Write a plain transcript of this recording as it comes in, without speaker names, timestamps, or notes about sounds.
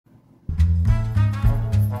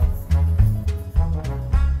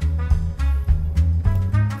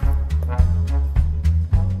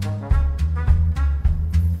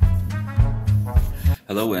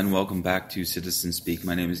Hello and welcome back to Citizen Speak.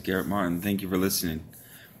 My name is Garrett Martin. Thank you for listening.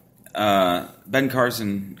 Ben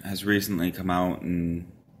Carson has recently come out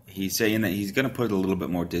and he's saying that he's going to put a little bit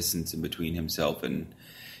more distance in between himself and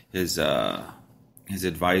his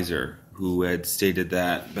advisor, who had stated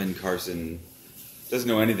that Ben Carson doesn't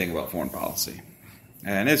know anything about foreign policy.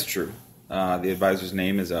 And it's true. The advisor's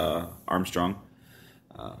name is Armstrong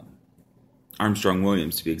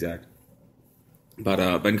Williams, to be exact.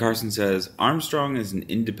 But Ben Carson says, Armstrong is an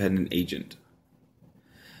independent agent.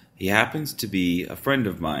 He happens to be a friend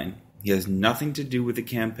of mine. He has nothing to do with the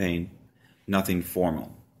campaign, nothing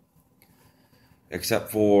formal.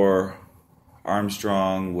 Except for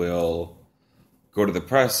Armstrong will go to the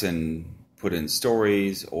press and put in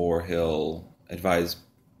stories, or he'll advise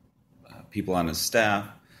people on his staff.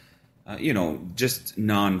 Just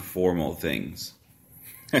non-formal things.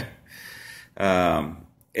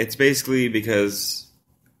 It's basically because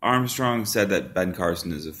Armstrong said that Ben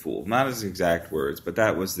Carson is a fool. Not his exact words, but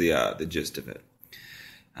that was the gist of it.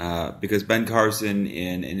 Because Ben Carson,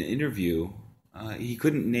 in an interview, he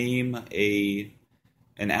couldn't name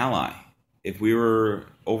an ally. If we were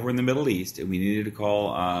over in the Middle East and we needed to call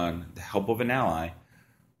on the help of an ally,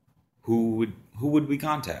 who would we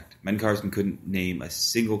contact? Ben Carson couldn't name a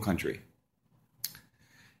single country.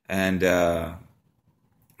 And the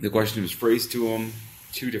question was phrased to him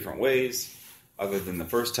two different ways, other than the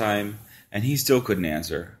first time, and he still couldn't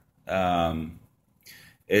answer.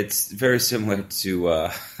 It's very similar to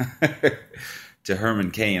to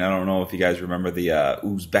Herman Cain. I don't know if you guys remember the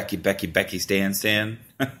 "Ooh's Becky Stan."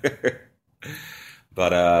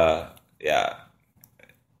 But yeah,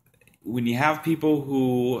 when you have people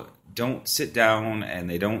who don't sit down and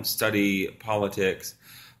they don't study politics,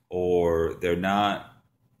 or they're not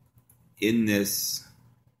in this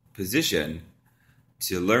position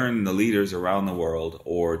to learn the leaders around the world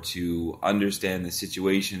or to understand the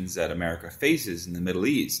situations that America faces in the Middle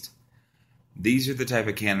East, these are the type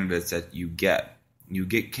of candidates that you get. You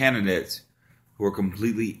get candidates who are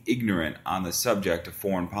completely ignorant on the subject of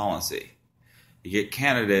foreign policy. You get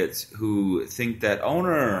candidates who think that,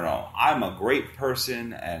 no, I'm a great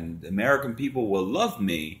person and the American people will love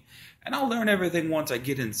me and I'll learn everything once I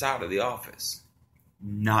get inside of the office.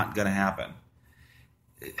 Not going to happen.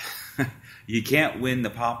 You can't win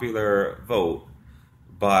the popular vote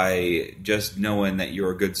by just knowing that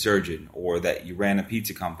you're a good surgeon, or that you ran a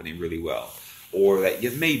pizza company really well, or that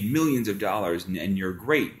you've made millions of dollars and you're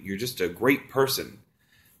great. You're just a great person.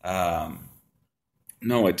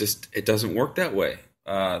 No, it doesn't work that way.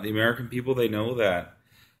 The American people, they know that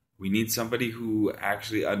we need somebody who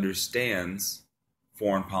actually understands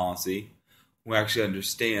foreign policy, who actually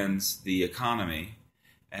understands the economy,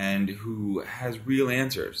 and who has real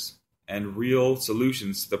answers and real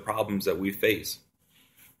solutions to the problems that we face.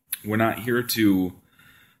 We're not here to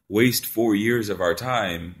waste 4 years of our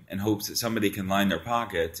time in hopes that somebody can line their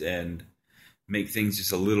pockets and make things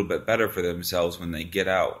just a little bit better for themselves when they get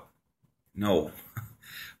out. No.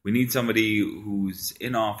 We need somebody who's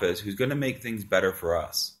in office, who's going to make things better for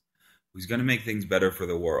us, who's going to make things better for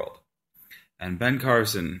the world. And Ben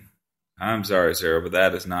Carson, I'm sorry, sir, but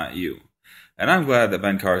that is not you. And I'm glad that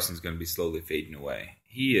Ben Carson is going to be slowly fading away.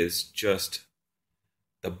 He is just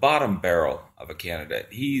the bottom barrel of a candidate.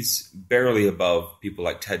 He's barely above people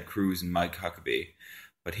like Ted Cruz and Mike Huckabee,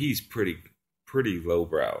 but he's pretty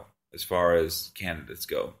lowbrow as far as candidates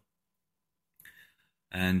go.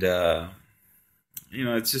 And,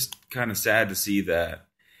 it's just kind of sad to see that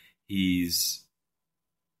he's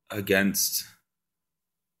against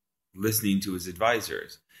listening to his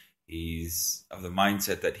advisors. He's of the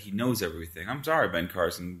mindset that he knows everything. I'm sorry, Ben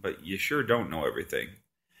Carson, but you sure don't know everything.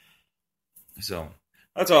 So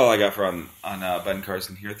that's all I got on Ben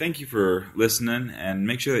Carson here. Thank you for listening, and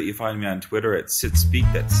make sure that you find me on Twitter at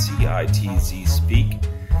CitSpeak. That's CITZ Speak.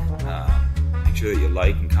 Make sure that you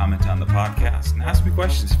like and comment on the podcast, and ask me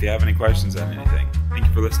questions if you have any questions on anything. Thank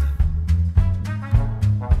you for listening.